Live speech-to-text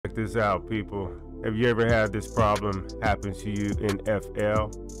Check this out, people. Have you ever had this problem happen to you in FL?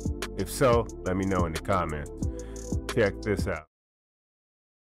 If so, let me know in the comments. Check this out.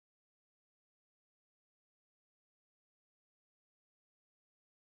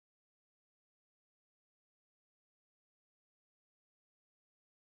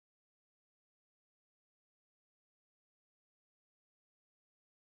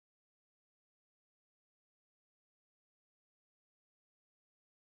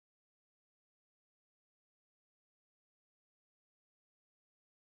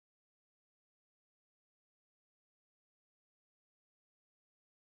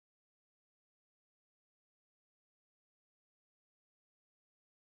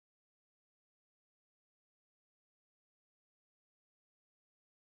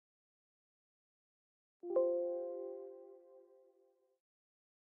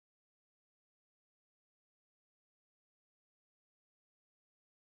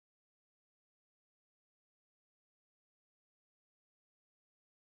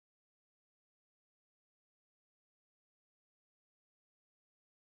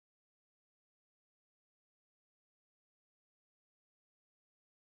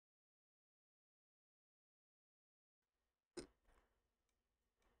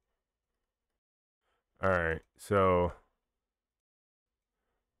 All right, so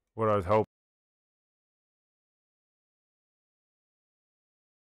what I was hoping.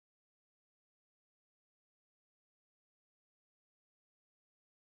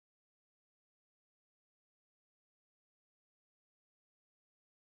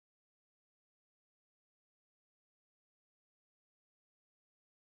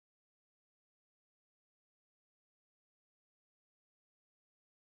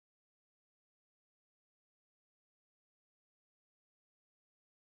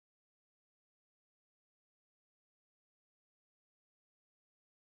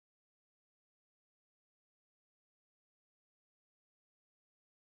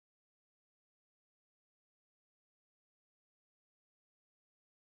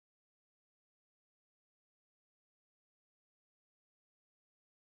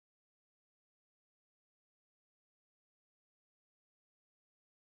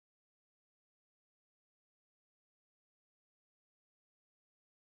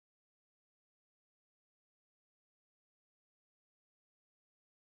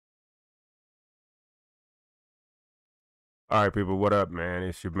 All right, people, what up, man?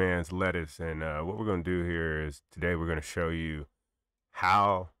 It's your man's Lettuce, and what we're going to do here is today we're going to show you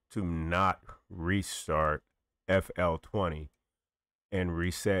how to not restart FL20 and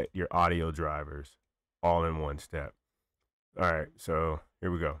reset your audio drivers all in one step. All right, so here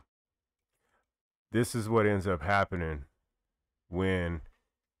we go. This is what ends up happening when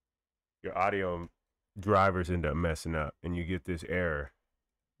your audio drivers end up messing up and you get this error.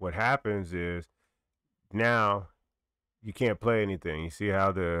 What happens is now you can't play anything. You see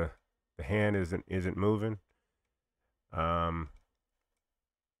how the hand isn't moving? There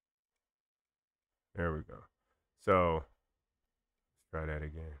we go. So let's try that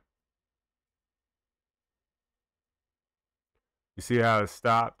again. You see how it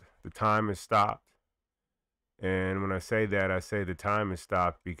stopped? The time is stopped. And when I say that, I say the time is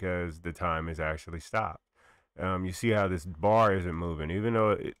stopped because the time is actually stopped. You see how this bar isn't moving, even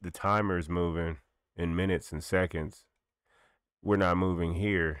though the timer is moving in minutes and seconds. We're not moving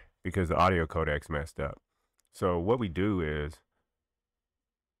here because the audio codec's messed up. So what we do is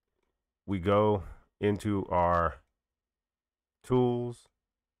we go into our tools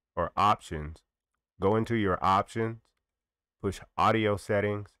or options, go into your options, push audio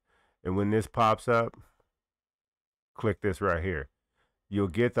settings, and when this pops up, click this right here. You'll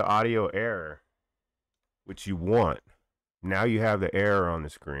get the audio error, which you want. Now you have the error on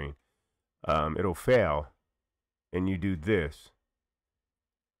the screen. It'll fail, and you do this.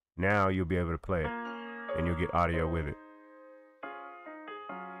 Now you'll be able to play it, and you'll get audio with it.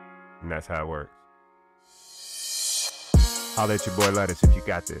 And that's how it works. Holla at your boy Lettuce if you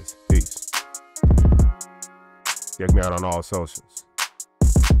got this. Peace. Check me out on all socials.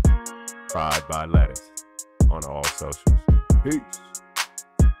 Fried by Lettuce on all socials. Peace.